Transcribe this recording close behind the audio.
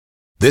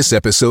This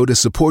episode is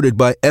supported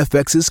by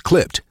FX's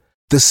Clipped,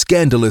 the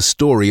scandalous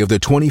story of the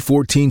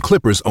 2014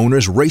 Clippers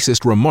owner's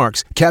racist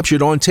remarks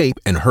captured on tape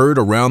and heard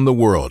around the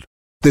world.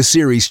 The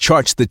series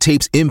charts the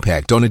tape's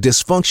impact on a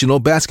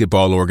dysfunctional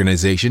basketball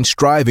organization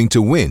striving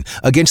to win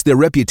against their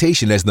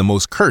reputation as the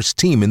most cursed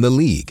team in the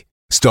league.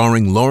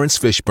 Starring Lawrence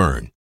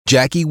Fishburne,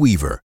 Jackie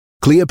Weaver,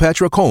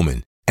 Cleopatra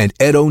Coleman, and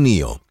Ed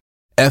O'Neill.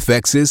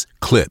 FX's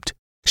Clipped,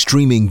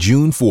 streaming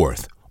June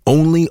 4th,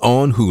 only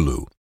on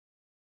Hulu.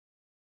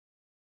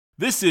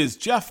 This is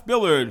Jeff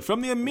Billard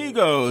from the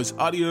Amigos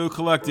Audio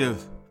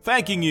Collective,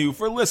 thanking you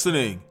for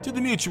listening to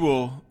the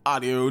Mutual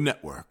Audio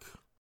Network.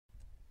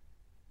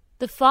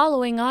 The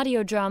following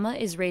audio drama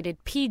is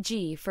rated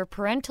PG for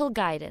parental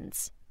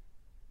guidance.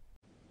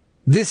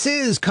 This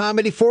is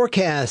Comedy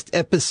Forecast,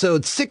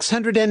 episode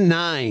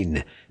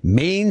 609,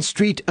 Main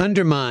Street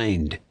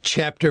Undermined,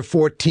 chapter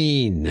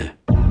 14.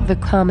 The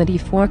Comedy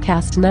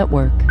Forecast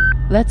Network.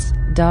 Let's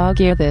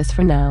dog-ear this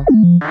for now.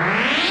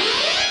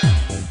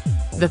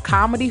 The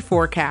Comedy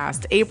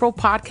Forecast April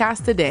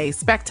Podcast Today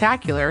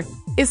Spectacular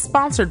is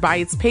sponsored by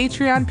its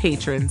Patreon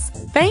patrons.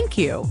 Thank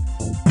you.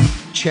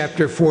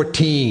 Chapter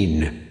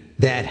 14.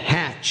 That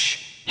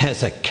hatch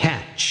has a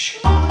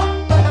catch.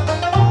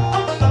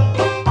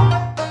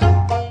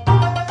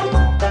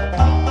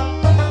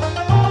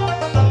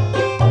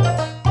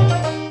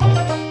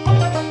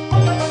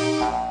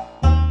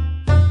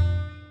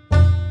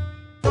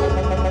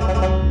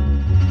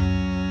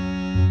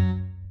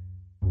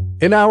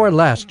 In our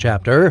last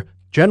chapter,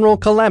 General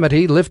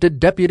Calamity lifted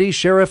Deputy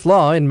Sheriff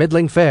Law in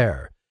Middling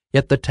Fair,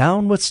 yet the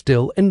town was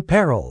still in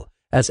peril,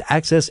 as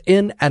access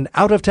in and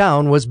out of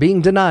town was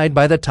being denied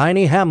by the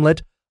tiny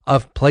hamlet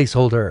of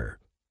Placeholder.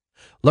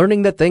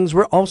 Learning that things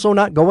were also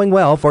not going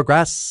well for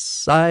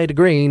Grassside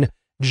Green,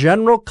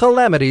 General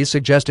Calamity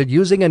suggested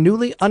using a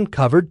newly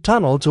uncovered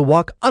tunnel to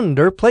walk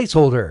under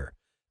Placeholder.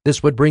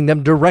 This would bring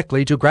them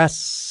directly to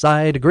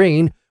Grassside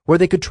Green, where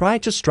they could try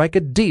to strike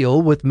a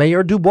deal with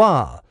Mayor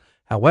Dubois.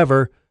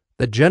 However,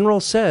 the general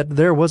said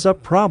there was a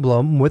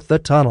problem with the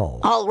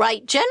tunnel. All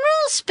right, General,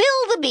 spill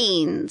the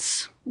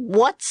beans.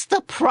 What's the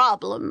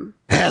problem?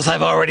 As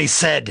I've already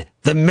said,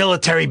 the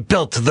military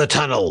built the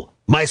tunnel.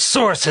 My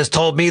source has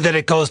told me that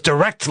it goes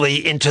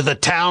directly into the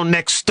town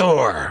next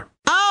door.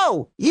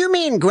 Oh, you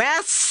mean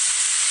Grassside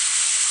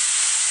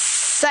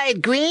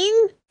Green?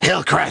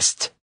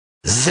 Hillcrest.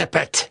 Zip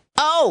it.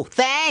 Oh,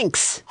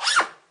 thanks.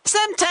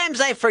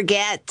 Sometimes I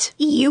forget.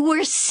 You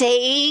were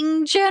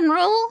saying,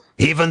 General?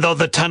 Even though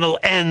the tunnel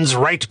ends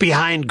right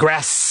behind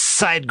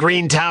Grassside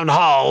Green Town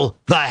Hall,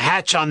 the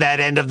hatch on that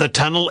end of the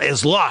tunnel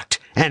is locked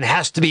and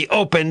has to be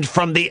opened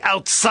from the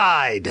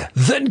outside.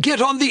 Then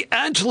get on the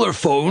Antler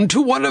phone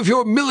to one of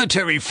your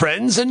military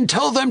friends and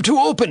tell them to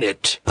open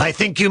it. I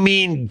think you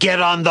mean get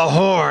on the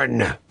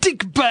horn.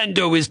 Dick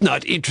Bando is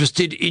not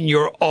interested in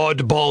your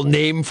oddball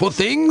name for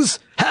things.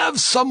 Have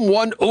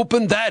someone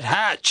open that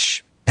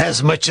hatch.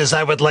 As much as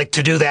I would like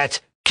to do that,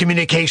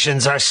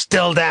 communications are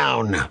still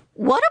down.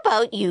 What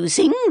about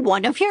using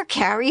one of your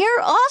carrier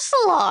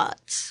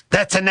ocelots?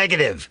 That's a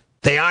negative.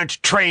 They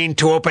aren't trained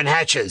to open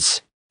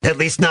hatches. At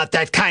least not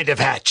that kind of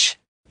hatch.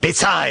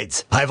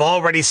 Besides, I've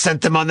already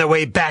sent them on their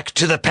way back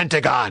to the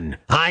Pentagon.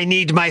 I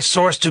need my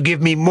source to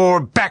give me more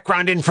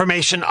background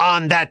information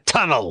on that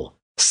tunnel.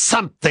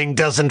 Something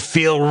doesn't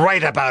feel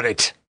right about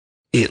it.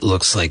 It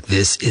looks like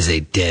this is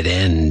a dead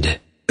end.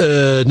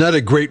 Not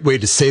a great way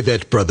to say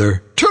that,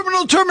 brother.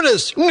 Terminal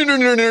terminus! Not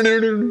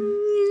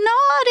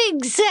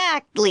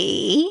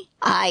exactly.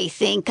 I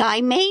think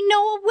I may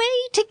know a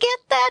way to get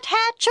that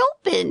hatch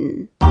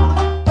open.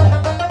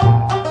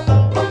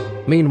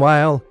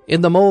 Meanwhile,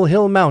 in the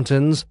Molehill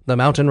Mountains, the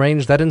mountain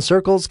range that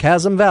encircles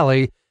Chasm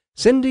Valley,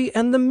 Cindy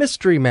and the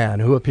mystery man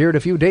who appeared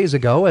a few days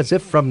ago as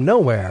if from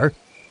nowhere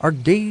are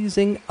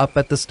gazing up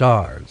at the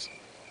stars.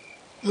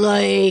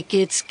 Like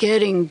it's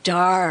getting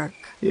dark.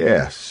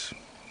 Yes.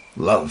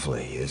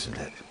 Lovely, isn't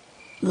it?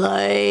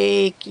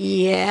 Like,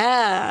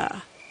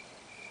 yeah.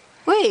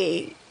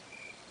 Wait,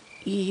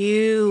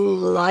 you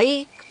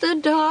like the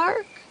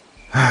dark?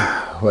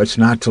 What's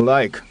not to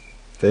like?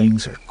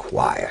 Things are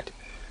quiet,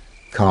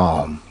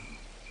 calm,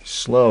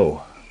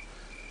 slow.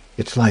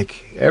 It's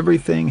like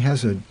everything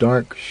has a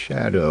dark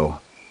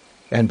shadow.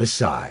 And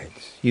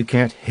besides, you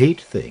can't hate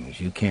things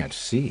you can't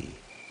see.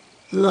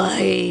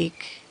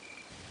 Like,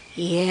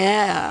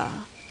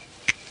 yeah.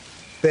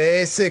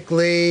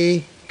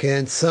 Basically,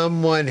 can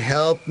someone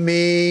help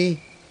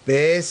me?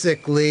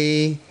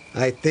 Basically,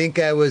 I think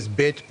I was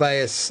bit by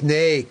a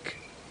snake.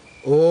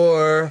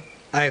 Or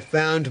I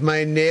found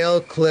my nail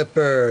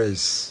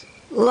clippers.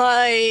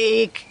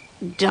 Like,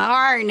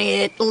 darn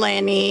it,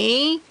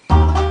 Lenny.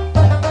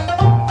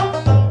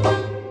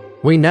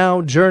 We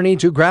now journey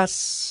to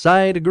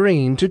Grassside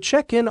Green to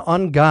check in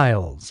on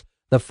Giles,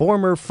 the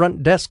former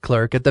front desk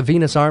clerk at the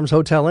Venus Arms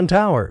Hotel and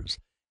Towers.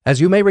 As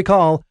you may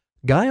recall,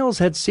 Giles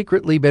had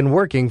secretly been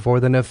working for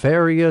the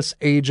nefarious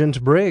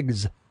Agent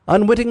Briggs,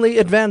 unwittingly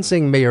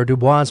advancing Mayor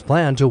Dubois'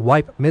 plan to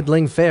wipe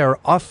Middling Fair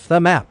off the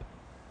map.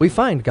 We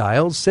find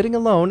Giles sitting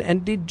alone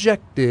and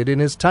dejected in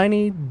his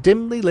tiny,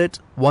 dimly lit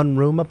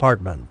one-room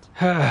apartment.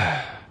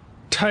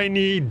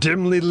 Tiny,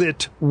 dimly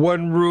lit,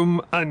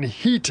 one-room,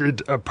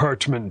 unheated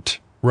apartment.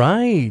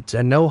 Right,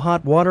 and no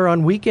hot water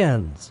on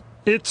weekends.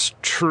 It's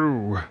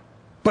true,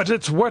 but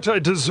it's what I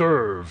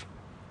deserve.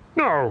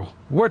 Now,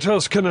 what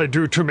else can I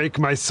do to make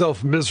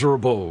myself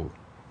miserable?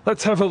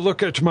 Let's have a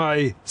look at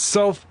my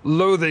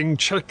self-loathing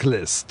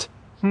checklist.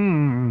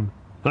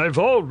 I've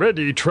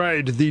already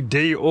tried the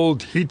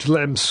day-old heat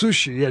lamp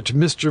sushi at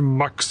Mr.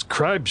 Muck's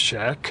Crab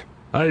Shack.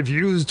 I've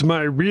used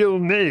my real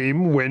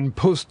name when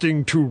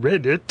posting to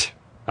Reddit.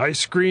 I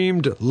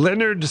screamed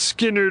Leonard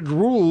Skinnerd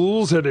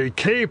rules at a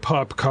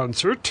K-pop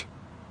concert.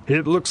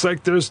 It looks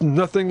like there's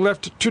nothing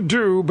left to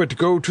do but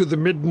go to the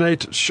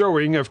midnight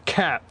showing of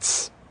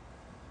Cats.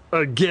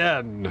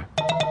 Again.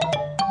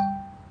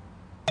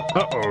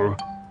 Uh-oh.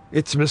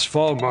 It's Miss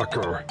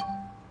Fallmacher.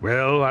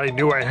 Well, I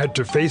knew I had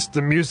to face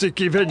the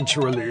music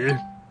eventually.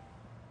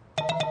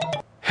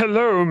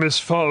 Hello, Miss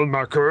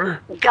Fallmacher.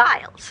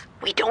 Giles,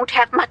 we don't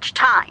have much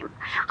time.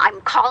 I'm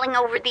calling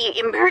over the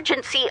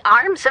emergency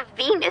Arms of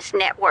Venus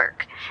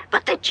network,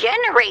 but the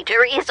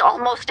generator is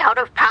almost out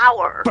of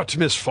power. But,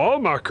 Miss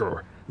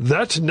Fallmacher,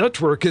 that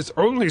network is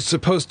only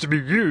supposed to be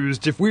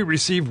used if we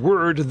receive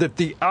word that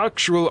the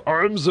actual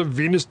Arms of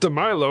Venus de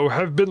Milo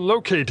have been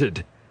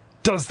located.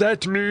 Does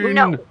that mean...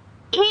 No,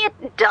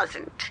 it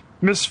doesn't.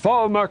 Miss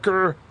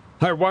Fallmacher,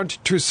 I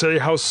want to say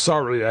how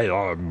sorry I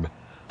am.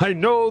 I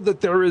know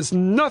that there is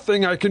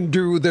nothing I can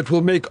do that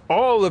will make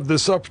all of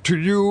this up to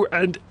you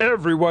and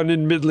everyone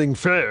in Middling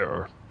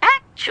Fair.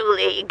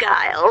 Actually,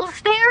 Giles,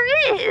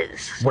 there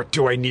is. What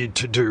do I need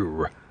to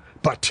do?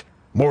 But,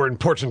 more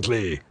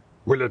importantly,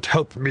 will it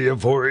help me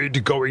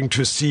avoid going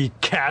to see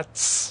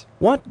Cats?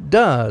 What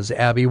does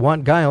Abby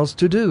want Giles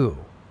to do?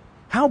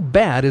 How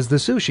bad is the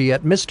sushi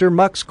at Mr.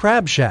 Muck's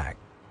Crab Shack?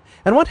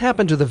 And what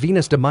happened to the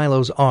Venus de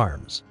Milo's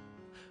arms?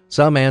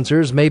 Some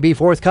answers may be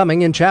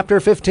forthcoming in Chapter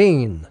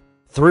 15,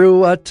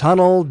 Through a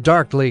Tunnel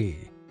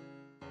Darkly.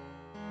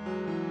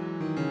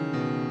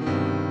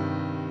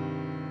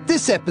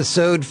 This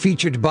episode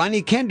featured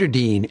Bonnie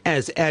Kenderdine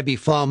as Abby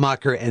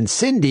Fallmacher and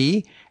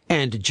Cindy,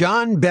 and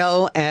John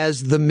Bell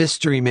as the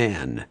Mystery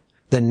Man.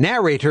 The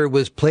narrator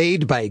was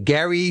played by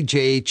Gary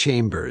J.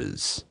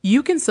 Chambers.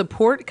 You can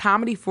support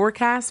Comedy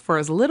Forecast for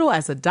as little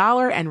as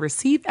 $1 and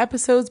receive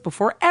episodes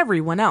before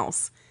everyone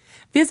else.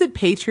 Visit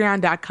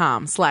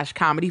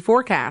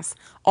patreon.com/comedyforecast,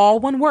 all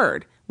one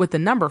word, with the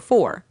number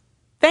 4.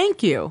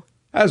 Thank you.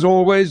 As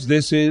always,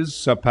 this is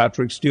Sir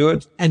Patrick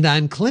Stewart. And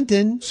I'm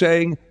Clinton.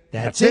 Saying,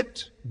 that's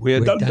it.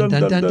 We're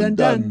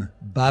done.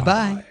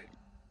 Bye-bye.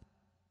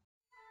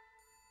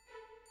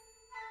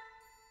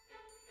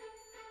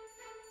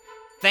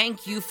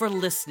 Thank you for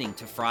listening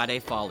to Friday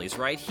Follies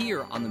right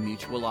here on the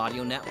Mutual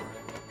Audio Network.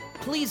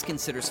 Please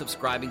consider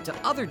subscribing to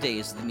other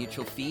days of the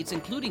Mutual feeds,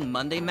 including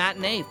Monday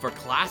Matinee for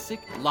classic,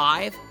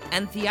 live,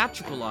 and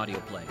theatrical audio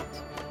plays,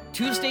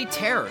 Tuesday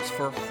Terrors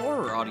for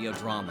horror audio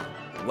drama,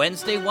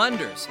 Wednesday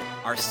Wonders,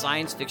 our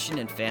science fiction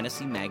and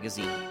fantasy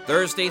magazine,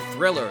 Thursday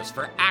Thrillers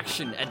for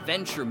action,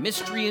 adventure,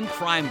 mystery, and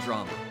crime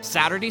drama,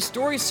 Saturday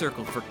Story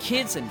Circle for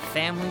kids and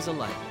families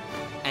alike,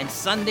 and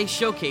Sunday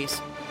Showcase,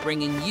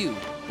 bringing you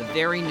the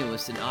very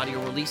newest in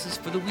audio releases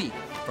for the week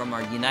from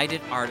our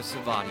United Artists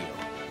of Audio,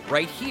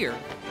 right here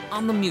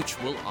on the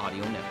Mutual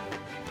Audio Network.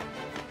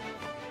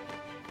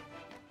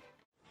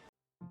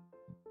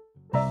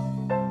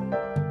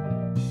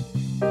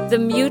 The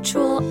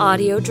Mutual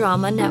Audio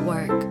Drama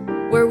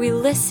Network, where we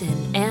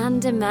listen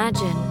and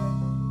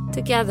imagine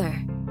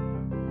together.